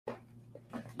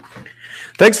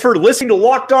Thanks for listening to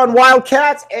Locked On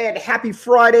Wildcats, and happy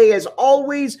Friday as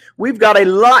always. We've got a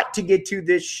lot to get to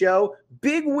this show.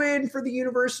 Big win for the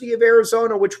University of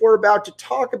Arizona, which we're about to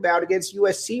talk about against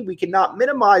USC. We cannot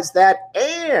minimize that.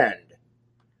 And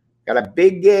got a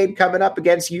big game coming up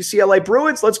against UCLA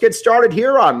Bruins. Let's get started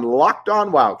here on Locked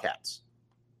On Wildcats.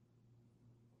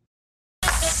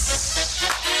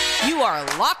 You are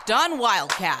Locked On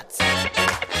Wildcats,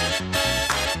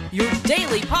 your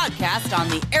daily podcast on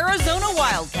the Arizona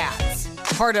Wildcats,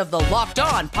 part of the Locked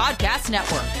On Podcast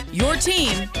Network, your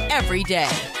team every day.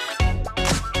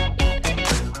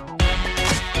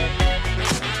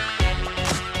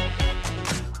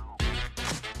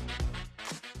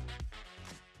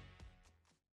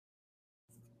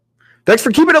 Thanks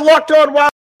for keeping it locked on,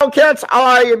 Wildcats.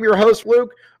 I am your host,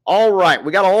 Luke. All right,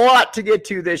 we got a lot to get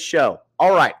to this show.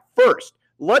 All right, first,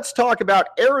 let's talk about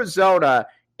Arizona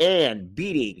and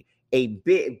getting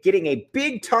a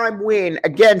big-time win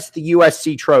against the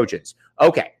USC Trojans.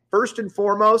 Okay, first and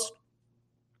foremost,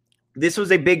 this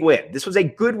was a big win. This was a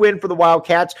good win for the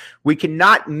Wildcats. We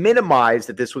cannot minimize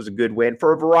that this was a good win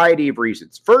for a variety of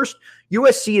reasons. First,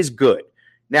 USC is good.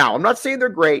 Now, I'm not saying they're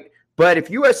great, but if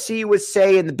USC was,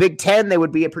 say, in the Big Ten, they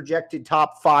would be a projected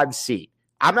top 5 seed.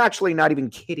 I'm actually not even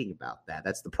kidding about that.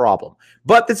 That's the problem.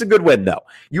 But it's a good win, though.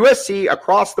 USC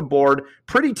across the board,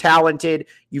 pretty talented.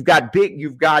 You've got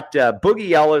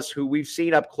Boogie Ellis, who we've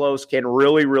seen up close, can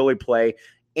really, really play.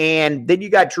 And then you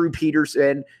got Drew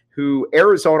Peterson, who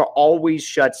Arizona always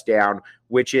shuts down,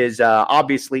 which is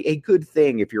obviously a good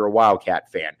thing if you're a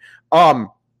Wildcat fan.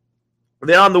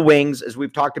 Then on the wings, as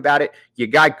we've talked about it, you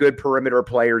got good perimeter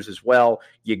players as well.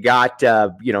 You got,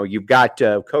 you've got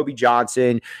Kobe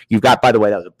Johnson. You've got, by the way,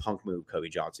 that was a punk move, Kobe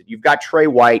Johnson. You've got Trey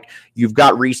White. You've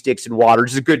got Reese Dixon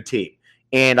Waters. It's a good team.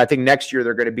 And I think next year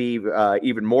they're going to be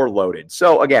even more loaded.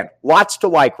 So, again, lots to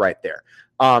like right there.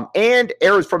 And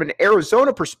from an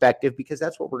Arizona perspective, because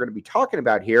that's what we're going to be talking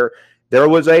about here, there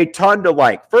was a ton to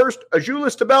like. First,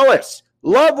 Azuolas Tubelis.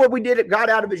 Love what we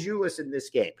got out of Azuolas in this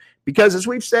game. Because as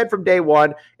we've said from day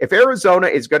one, if Arizona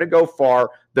is going to go far,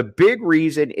 the big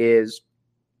reason is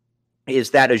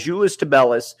that Azuolas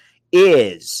Tubelis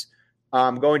is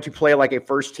going to play like a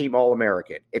first-team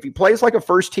All-American. If he plays like a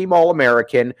first-team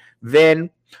All-American,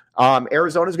 then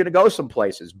Arizona's going to go some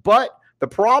places. But the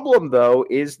problem, though,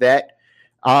 is that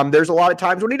there's a lot of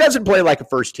times when he doesn't play like a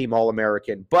first-team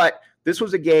All-American. But this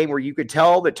was a game where you could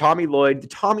tell that Tommy Lloyd, the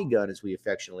Tommy gun as we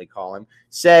affectionately call him,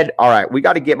 said, all right, we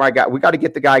got to get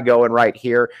the guy going right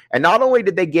here. And not only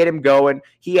did they get him going,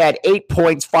 he had 8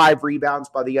 points, 5 rebounds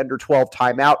by the under 12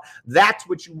 timeout. That's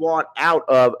what you want out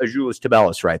of Azuolas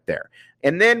Tubelis right there.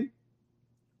 And then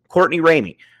Courtney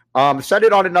Ramey. Said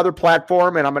it on another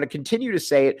platform, and I'm going to continue to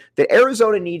say it, that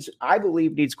Arizona I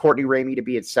believe needs Courtney Ramey to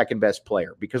be its second best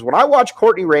player. Because when I watch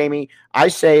Courtney Ramey, I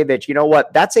say that, you know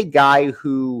what, that's a guy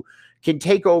who can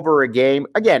take over a game.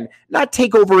 Again, not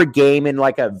take over a game in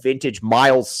like a vintage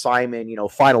Miles Simon,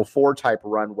 Final Four type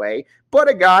runway, but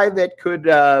a guy that could,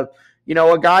 a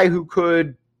guy who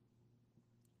could,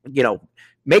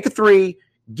 make a three,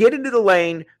 get into the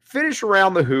lane, finish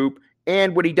around the hoop.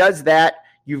 And when he does that,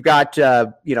 you've got,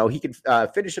 he can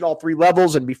finish at all 3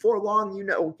 levels. And before long,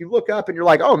 you look up and you're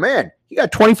like, oh man, he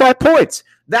got 25 points.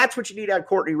 That's what you need out of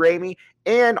Courtney Ramey.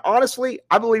 And honestly,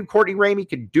 I believe Courtney Ramey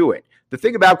can do it. The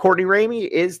thing about Courtney Ramey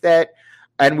is that,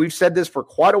 and we've said this for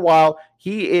quite a while,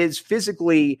 he is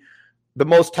physically the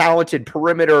most talented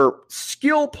perimeter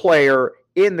skill player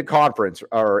in the conference,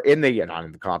 or not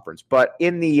in the conference, but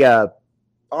on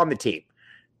the team.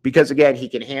 Because, again, he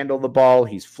can handle the ball.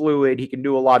 He's fluid. He can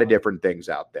do a lot of different things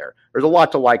out there. There's a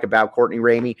lot to like about Courtney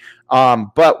Ramey.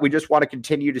 But we just want to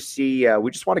continue to see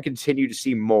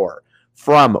more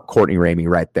from Courtney Ramey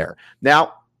right there.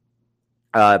 Now,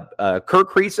 Kerr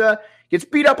Kriisa gets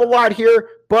beat up a lot here.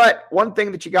 But one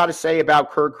thing that you got to say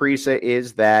about Kerr Kriisa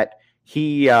is that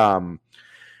he's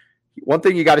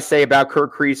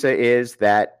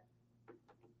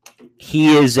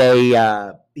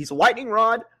a lightning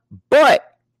rod, but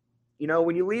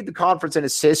when you lead the conference in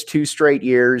assists 2 straight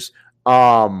years,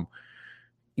 then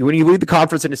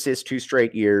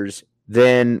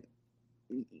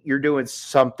you're doing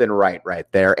something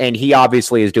right there. And he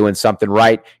obviously is doing something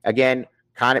right. Again,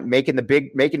 kind of making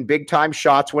big time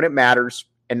shots when it matters.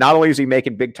 And not only is he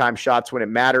making big time shots when it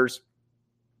matters,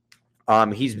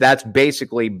 that's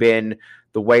basically been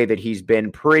the way that he's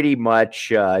been pretty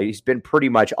much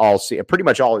all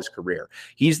his career.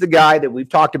 He's the guy that we've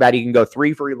talked about. He can go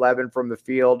 3 for 11 from the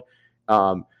field.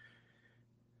 When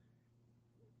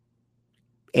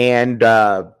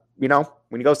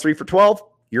he goes 3 for 12,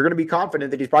 you're going to be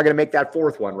confident that he's probably going to make that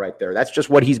 4th one right there. That's just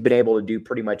what he's been able to do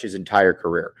pretty much his entire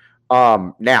career.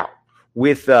 Now,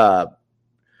 with the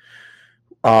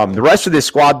rest of this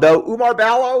squad, though, Oumar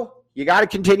Ballo, you got to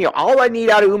continue. All I need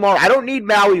out of Oumar, I don't need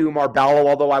Maui Oumar Ballo,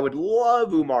 although I would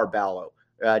love Oumar Ballo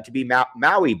to be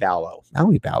Maui Ballo.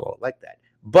 Maui Ballo, I like that.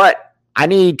 But I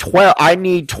need 12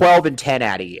 and 10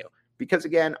 out of you. Because,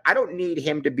 again, I don't need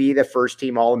him to be the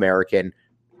first-team All-American.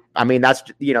 I mean, that's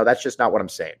just not what I'm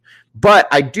saying. But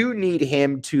I do need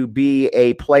him to be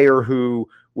a player who,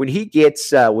 when he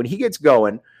gets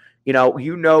going,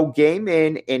 game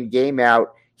in and game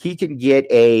out, he can get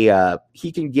a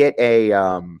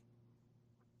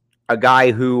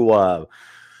guy who,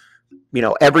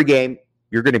 every game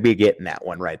you're going to be getting that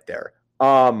one right there.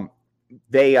 All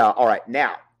right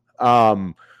now.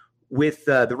 With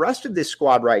the rest of this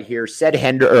squad right here, Sed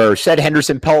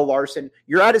Henderson, Pelle Larsson,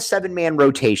 you're at a 7-man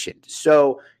rotation,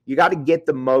 so you got to get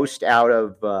the most out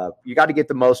of the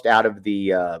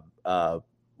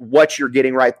what you're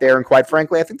getting right there. And quite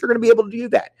frankly, I think they're going to be able to do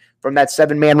that from that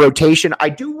 7-man rotation. I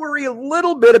do worry a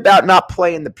little bit about not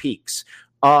playing the peaks,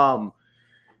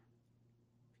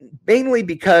 mainly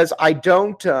because I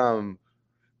don't.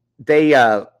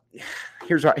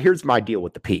 Here's my deal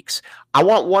with the peaks. I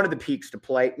want one of the peaks to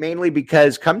play, mainly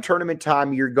because come tournament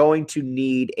time, you're going to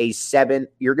need a 7.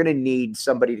 You're going to need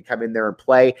somebody to come in there and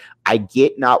play. I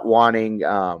get not wanting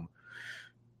I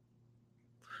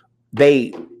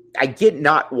get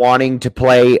not wanting to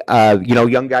play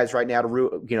young guys right now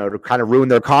to kind of ruin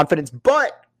their confidence.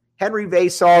 But Henry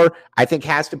Vesar, I think,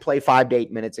 has to play 5 to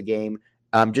 8 minutes a game.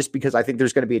 Just because I think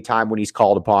there's going to be a time when he's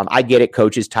called upon. I get it.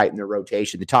 Coaches tighten their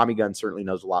rotation. The Tommy Gun certainly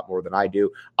knows a lot more than I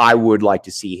do. I would like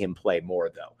to see him play more,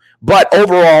 though. But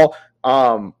overall,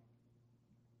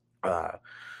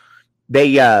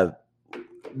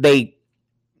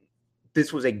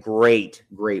 this was a great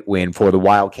win for the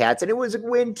Wildcats. And it was a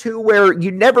win, too, where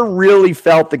you never really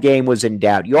felt the game was in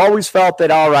doubt. You always felt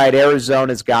that, all right,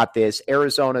 Arizona's got this.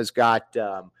 Arizona's got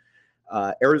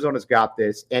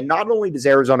this. And not only does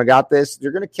Arizona got this,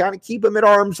 they're going to kind of keep them at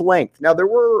arm's length. Now, there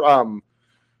were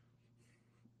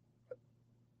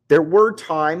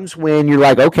times when you're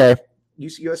like, okay,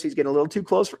 USC's getting a little too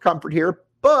close for comfort here,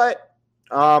 but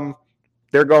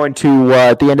they're going to,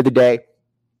 at the end of the day,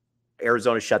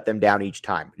 Arizona shut them down each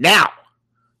time. Now,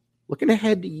 looking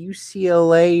ahead to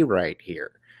UCLA right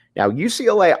here. Now,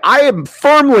 UCLA, I am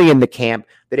firmly in the camp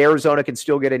that Arizona can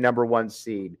still get a number 1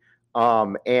 seed.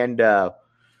 Not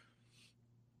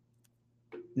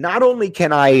only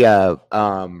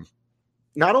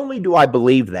do I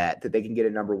believe that they can get a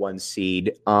number 1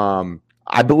 seed,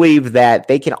 I believe that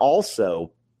they can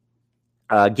also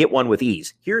get one with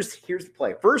ease. Here's the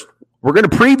play. First, we're going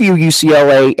to preview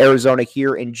UCLA, Arizona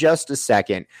here in just a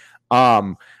second.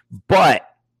 But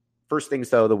first things,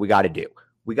 though, that we got to do.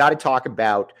 We got to talk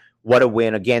about what a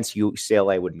win against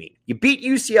UCLA would mean. You beat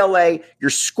UCLA,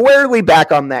 you're squarely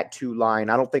back on that 2 line.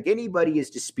 I don't think anybody is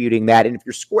disputing that. And if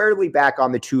you're squarely back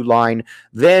on the 2 line,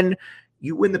 then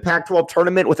you win the Pac-12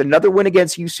 tournament with another win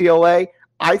against UCLA.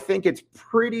 I think it's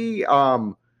pretty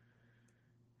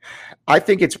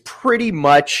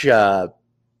much the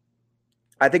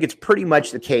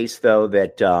case, though,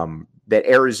 that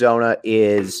Arizona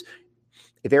is,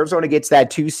 if Arizona gets that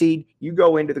 2 seed, you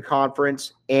go into the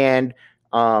conference and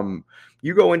not only do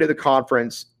you go into the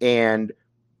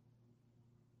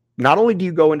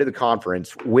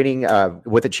conference winning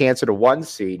with a chance at a 1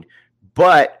 seed,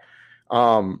 but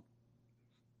going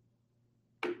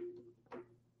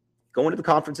to the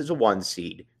conference as a 1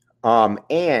 seed,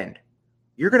 and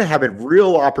you're going to have a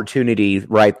real opportunity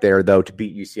right there, though, to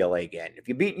beat UCLA again. If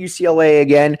you beat UCLA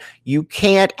again, you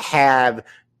can't have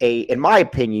in my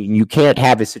opinion, you can't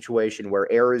have a situation where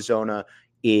Arizona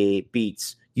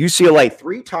beats UCLA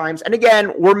 3 times. And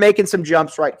again, we're making some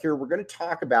jumps right here. We're going to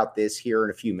talk about this here in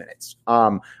a few minutes.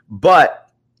 We're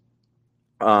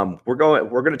going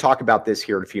to talk about this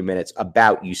here in a few minutes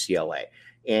about UCLA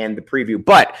and the preview.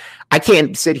 But I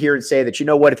can't sit here and say that, you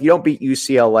know what, if you don't beat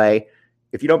UCLA,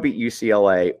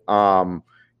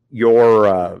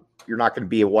 you're not going to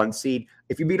be a 1 seed.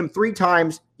 If you beat them 3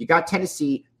 times, you got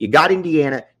Tennessee, you got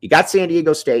Indiana, you got San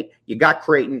Diego State, you got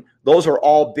Creighton. Those are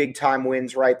all big-time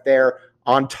wins right there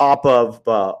on top of,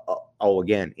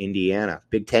 Indiana,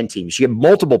 Big Ten team. You should get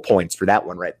multiple points for that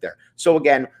one right there. So,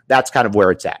 again, that's kind of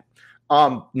where it's at.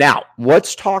 Now,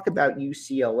 let's talk about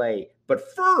UCLA.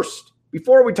 But first,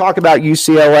 before we talk about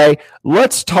UCLA,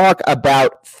 let's talk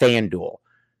about FanDuel.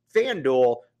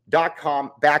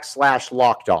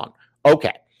 FanDuel.com/lockedon.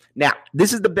 Okay. Now,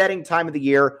 this is the betting time of the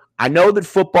year. I know that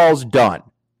football's done.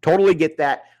 Totally get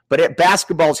that. But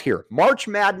basketball's here. March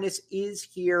Madness is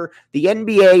here. The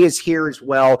NBA is here as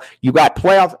well. You got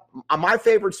playoff. My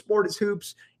favorite sport is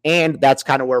hoops. And that's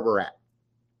kind of where we're at.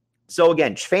 So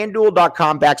again,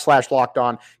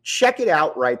 FanDuel.com/lockedon. Check it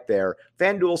out right there.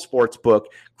 FanDuel Sportsbook.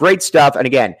 Great stuff. And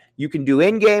again, you can do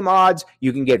in-game odds.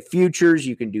 You can get futures.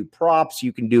 You can do props.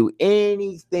 You can do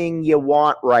anything you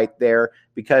want right there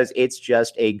because it's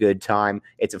just a good time.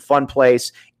 It's a fun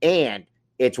place. And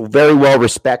it's very well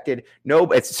respected. No,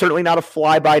 it's certainly not a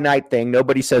fly-by-night thing.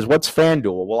 Nobody says, what's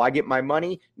FanDuel? Will I get my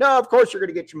money? No, of course you're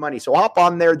going to get your money. So hop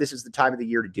on there. This is the time of the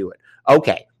year to do it.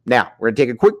 Okay, now we're going to take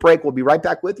a quick break. We'll be right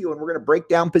back with you, and we're going to break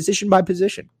down position by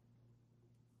position.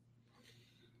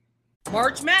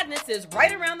 March Madness is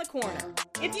right around the corner.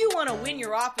 If you want to win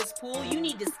your office pool, you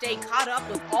need to stay caught up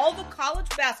with all the college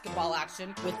basketball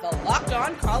action with the Locked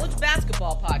On College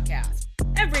Basketball Podcast.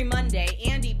 Every Monday,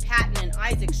 Andy Patton and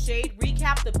Isaac Shade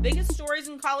recap the biggest stories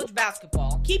in college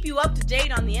basketball, keep you up to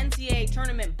date on the NCAA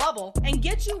tournament bubble, and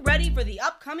get you ready for the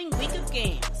upcoming week of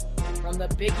games. From the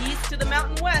Big East to the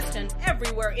Mountain West and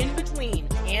everywhere in between,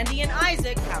 Andy and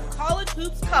Isaac have college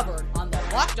hoops covered on the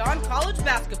Locked On College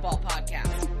Basketball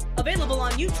Podcast. Available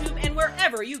on YouTube and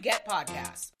wherever you get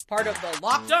podcasts. Part of the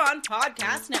Locked On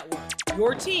Podcast Network.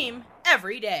 Your team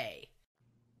every day.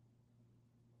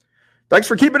 Thanks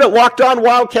for keeping it locked on,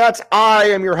 Wildcats. I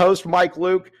am your host, Mike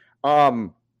Luke.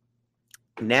 Now,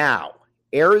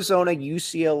 Arizona,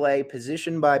 UCLA,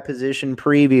 position by position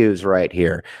previews right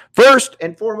here. First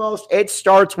and foremost, it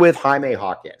starts with Jaime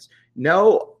Jaquez.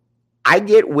 No, I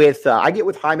get with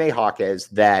Jaime Jaquez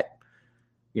that,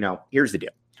 here's the deal.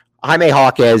 Jaime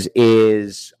Jaquez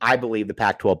is, I believe, the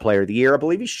Pac-12 Player of the Year. I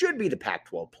believe he should be the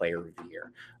Pac-12 Player of the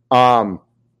Year. And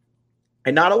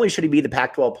not only should he be the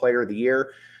Pac-12 Player of the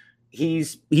Year,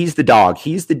 he's the dog.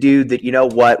 He's the dude that,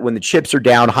 when the chips are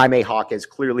down, Jaime Jaquez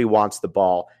clearly wants the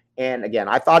ball. And again,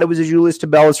 I thought it was Azuolas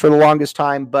Tubelis for the longest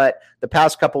time, but the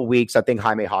past couple of weeks, I think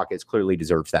Jaime Jaquez clearly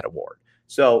deserves that award.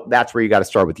 So that's where you got to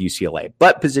start with UCLA.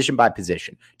 But position by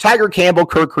position. Tiger Campbell,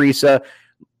 Kerr Kriisa.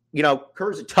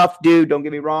 Kerr's a tough dude, don't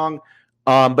get me wrong,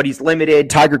 but he's limited.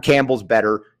 Tiger Campbell's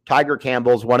better. Tiger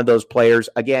Campbell's one of those players.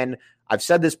 Again, I've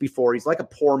said this before. He's like a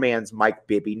poor man's Mike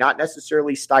Bibby, not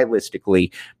necessarily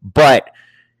stylistically, but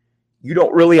you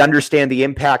don't really understand the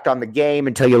impact on the game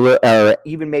until you look,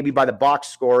 even maybe by the box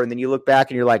score, and then you look back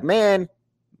and you're like, man,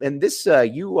 and this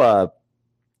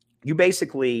you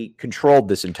basically controlled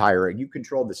this entire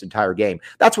game.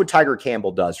 That's what Tiger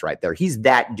Campbell does right there. He's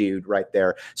that dude right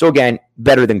there. So again,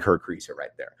 better than Kerr Kriisa right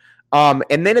there.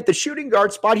 And then at the shooting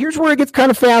guard spot, here's where it gets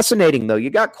kind of fascinating, though. You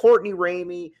got Courtney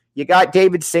Ramey, you got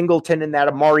David Singleton and that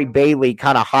Amari Bailey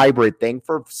kind of hybrid thing.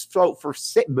 For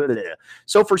sake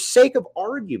of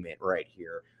argument right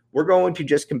here, we're going to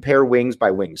just compare wings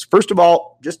by wings. First of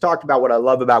all, just talked about what I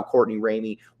love about Courtney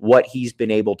Ramey, what he's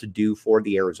been able to do for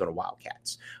the Arizona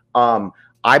Wildcats.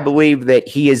 I believe that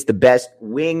he is the best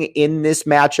wing in this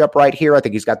matchup right here. I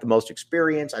think he's got the most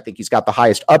experience. I think he's got the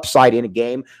highest upside in a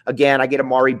game. Again, I get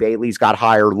Amari Bailey's got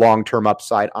higher long-term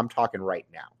upside. I'm talking right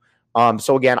now.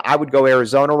 So again, I would go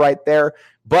Arizona right there.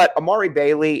 But Amari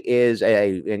Bailey is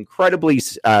a incredibly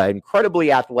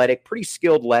athletic, pretty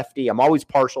skilled lefty. I'm always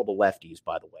partial to lefties,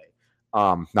 by the way.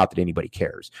 Not that anybody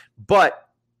cares. But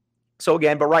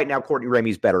right now, Courtney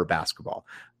Ramey's better at basketball.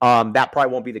 That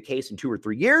probably won't be the case in 2 or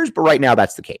 3 years, but right now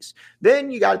that's the case.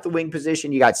 Then you got at the wing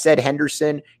position, you got Sed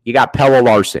Henderson, you got Pelle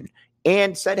Larsson.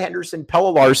 And Sed Henderson,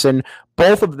 Pelle Larsson,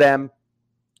 both of them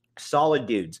solid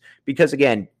dudes. Because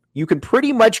again, you can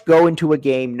pretty much go into a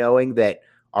game knowing that,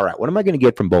 all right, what am I going to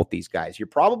get from both these guys? You're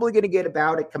probably going to get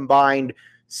about a combined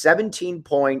 17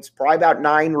 points, probably about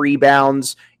 9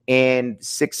 rebounds, and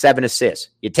 6-7 assists.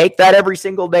 You take that every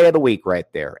single day of the week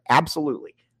right there.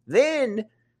 Absolutely. Then,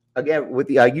 again, with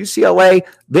the UCLA,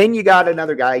 then you got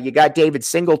another guy. You got David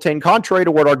Singleton. Contrary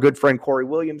to what our good friend Corey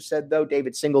Williams said, though,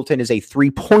 David Singleton is a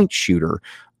 3-point shooter,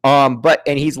 and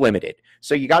he's limited.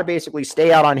 So you got to basically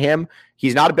stay out on him.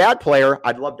 He's not a bad player.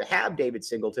 I'd love to have David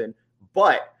Singleton,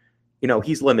 but,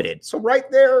 he's limited. So right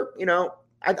there,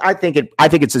 I think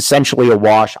it's essentially a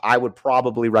wash. I would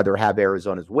probably rather have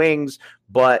Arizona's wings,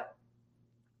 but,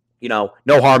 no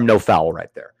harm, no foul right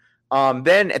there.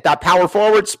 Then at that power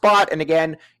forward spot, and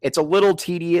again, it's a little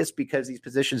tedious because these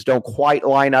positions don't quite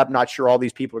line up. Not sure all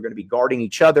these people are going to be guarding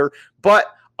each other, but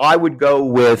I would go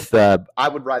with,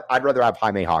 I'd rather have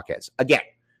Jaime Jaquez. Again,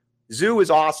 Zoo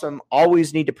is awesome.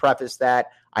 Always need to preface that.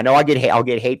 I know I'll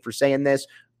get hate for saying this,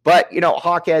 but,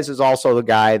 Jaquez is also the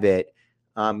guy that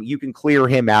you can clear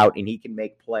him out and he can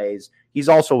make plays. He's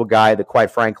also a guy that,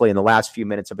 quite frankly, in the last few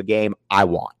minutes of a game, I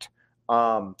want.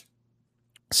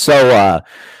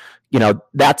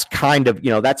 That's kind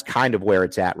of where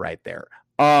it's at right there.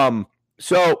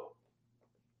 So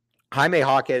Jaime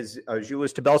Jaquez,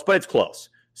 Azuolas Tubelis, but it's close.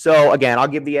 So, again, I'll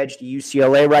give the edge to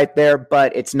UCLA right there,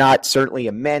 but it's not certainly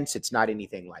immense. It's not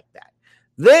anything like that.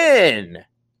 Then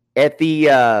at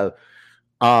the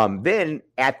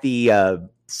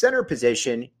center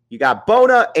position, you got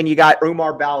Bona and you got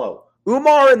Oumar Ballo.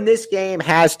 Oumar in this game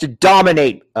has to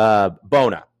dominate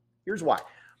Bona. Here's why.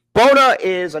 Bona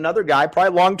is another guy,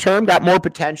 probably long-term, got more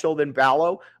potential than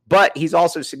Ballo, but he's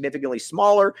also significantly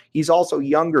smaller. He's also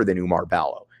younger than Oumar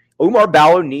Ballo. Oumar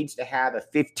Ballo needs to have a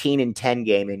 15-10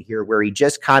 game in here where he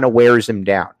just kind of wears him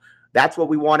down. That's what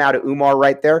we want out of Oumar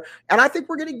right there, and I think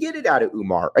we're going to get it out of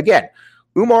Oumar. Again,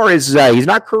 Oumar is he's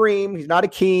not Kareem, he's not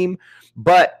Akeem,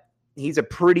 but he's a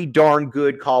pretty darn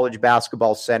good college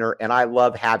basketball center, and I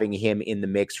love having him in the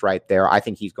mix right there. I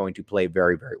think he's going to play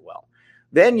very, very well.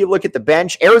 Then you look at the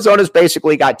bench. Arizona's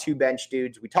basically got two bench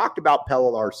dudes. We talked about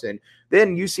Pelle Larsson.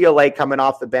 Then UCLA coming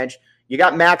off the bench. You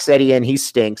got Max Etienne. He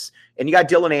stinks. And you got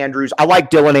Dylan Andrews. I like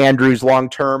Dylan Andrews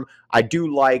long-term. I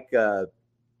do like Kylan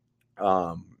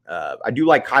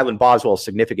Boswell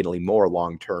significantly more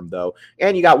long-term, though.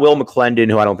 And you got Will McClendon,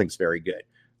 who I don't think is very good.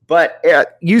 But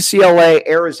UCLA,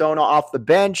 Arizona off the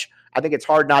bench, I think it's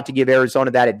hard not to give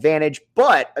Arizona that advantage.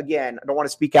 But, again, I don't want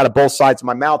to speak out of both sides of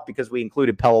my mouth because we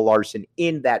included Pelle Larsson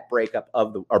in that breakdown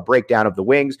of the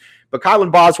wings. But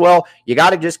Kylan Boswell, you got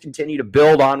to just continue to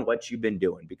build on what you've been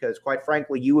doing because, quite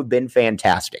frankly, you have been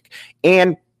fantastic.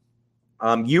 And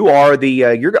you are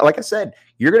you're like I said,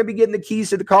 you're going to be getting the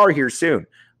keys to the car here soon.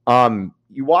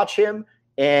 You watch him,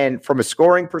 and from a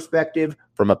scoring perspective,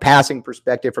 from a passing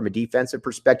perspective, from a defensive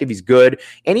perspective, he's good.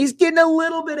 And he's getting a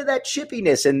little bit of that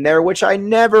chippiness in there, which I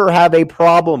never have a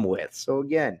problem with. So,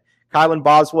 again, Kylan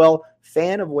Boswell,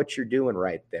 fan of what you're doing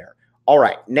right there. All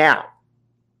right, now,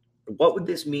 what would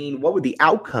this mean? What would the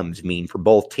outcomes mean for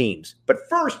both teams? But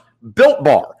first, Built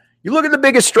Bar. You look at the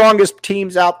biggest, strongest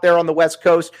teams out there on the West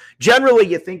Coast. Generally,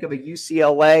 you think of a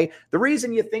UCLA. The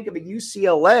reason you think of a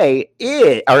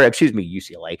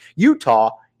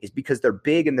Utah is because they're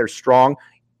big and they're strong.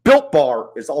 Built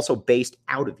Bar is also based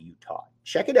out of Utah.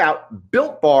 Check it out.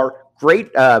 Built Bar,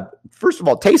 great. First of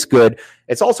all, tastes good.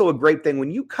 It's also a great thing. When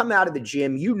you come out of the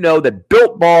gym, you know that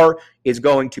Built Bar is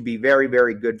going to be very,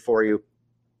 very good for you.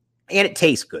 And it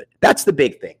tastes good. That's the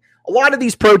big thing. A lot of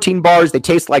these protein bars, they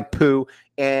taste like poo,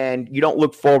 and you don't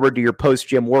look forward to your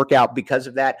post-gym workout because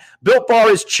of that. Built Bar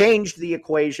has changed the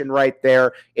equation right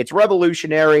there. It's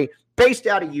revolutionary, based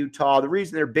out of Utah. The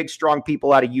reason they're big, strong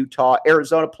people out of Utah,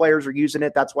 Arizona players are using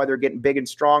it. That's why they're getting big and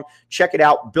strong. Check it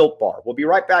out, Built Bar. We'll be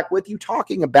right back with you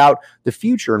talking about the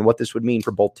future and what this would mean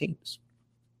for both teams.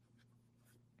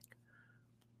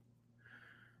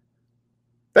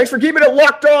 Thanks for keeping it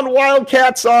locked on,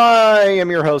 Wildcats. I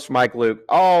am your host, Mike Luke.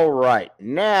 All right,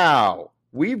 now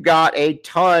we've got a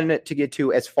ton to get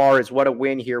to as far as what a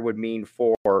win here would mean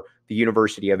for the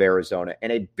University of Arizona.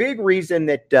 And a big reason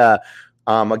that,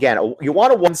 again, you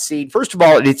want a 1 seed. First of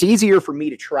all, it's easier for me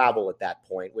to travel at that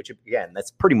point, which, again,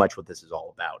 that's pretty much what this is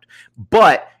all about.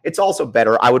 But it's also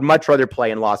better. I would much rather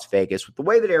play in Las Vegas. With the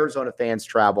way that Arizona fans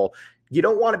travel, you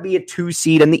don't want to be a 2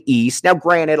 seed in the East. Now,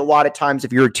 granted, a lot of times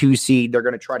if you're a 2 seed, they're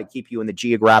going to try to keep you in the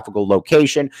geographical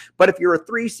location. But if you're a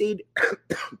 3 seed,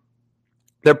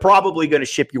 they're probably going to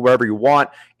ship you wherever you want.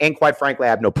 And quite frankly, I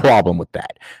have no problem with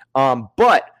that.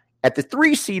 But at the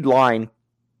 3 seed line,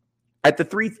 at the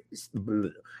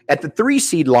 3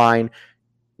 seed line,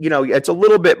 you know, it's a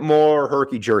little bit more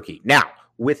herky-jerky. Now,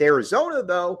 with Arizona,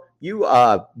 though,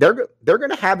 they're going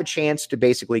to have a chance to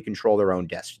basically control their own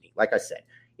destiny. Like I said,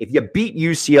 if you beat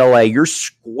UCLA, you're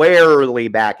squarely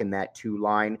back in that 2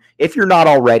 line. If you're not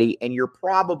already, and you're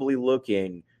probably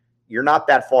you're not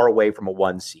that far away from a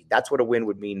 1 seed. That's what a win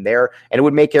would mean there. And it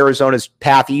would make Arizona's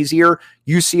path easier.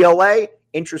 UCLA,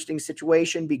 interesting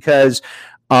situation because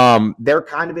they're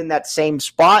kind of in that same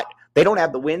spot. They don't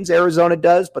have the wins Arizona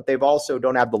does, but they've also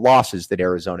don't have the losses that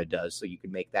Arizona does. So you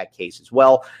can make that case as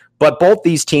well. But both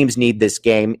these teams need this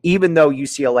game, even though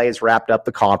UCLA has wrapped up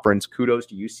the conference. Kudos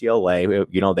to UCLA.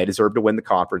 You know, they deserve to win the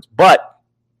conference. But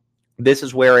this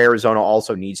is where Arizona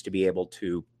also needs to be able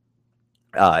to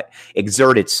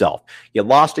exert itself. You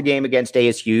lost a game against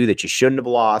ASU that you shouldn't have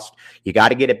lost. You got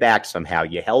to get it back somehow.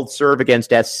 You held serve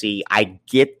against SC. I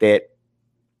get that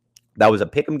was a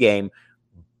pick'em game,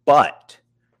 but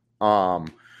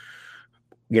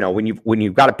you know, when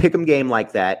you've got a pick'em game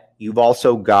like that, you've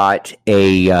also got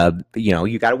you got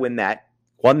to win that.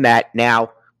 Won that, now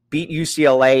beat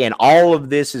UCLA, and all of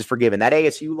this is forgiven. That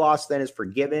ASU loss then is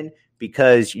forgiven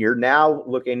because you're now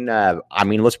looking.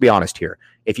 Let's be honest here.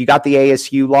 If you got the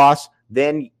ASU loss,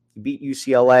 then you beat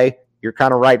UCLA, you're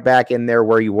kind of right back in there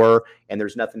where you were, and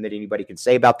there's nothing that anybody can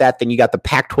say about that. Then you got the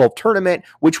Pac-12 tournament,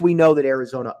 which we know that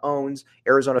Arizona owns.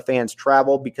 Arizona fans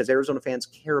travel because Arizona fans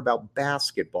care about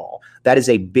basketball. That is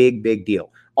a big, big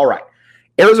deal. All right.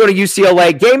 Arizona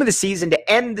UCLA, game of the season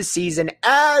to end the season,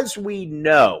 as we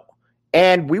know.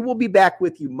 And we will be back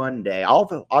with you Monday.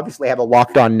 I'll obviously have a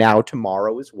Locked On Now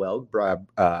tomorrow as well,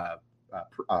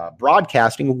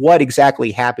 broadcasting what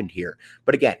exactly happened here.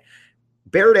 But again,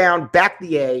 bear down, back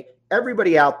the A.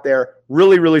 Everybody out there,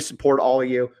 really, really support all of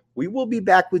you. We will be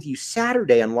back with you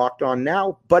Saturday on Locked On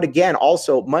Now, but again,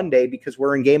 also Monday because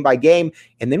we're in game by game.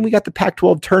 And then we got the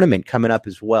Pac-12 tournament coming up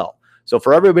as well. So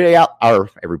for everybody out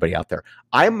there,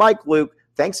 I'm Mike Luke.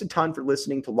 Thanks a ton for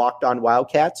listening to Locked On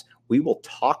Wildcats. We will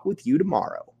talk with you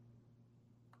tomorrow.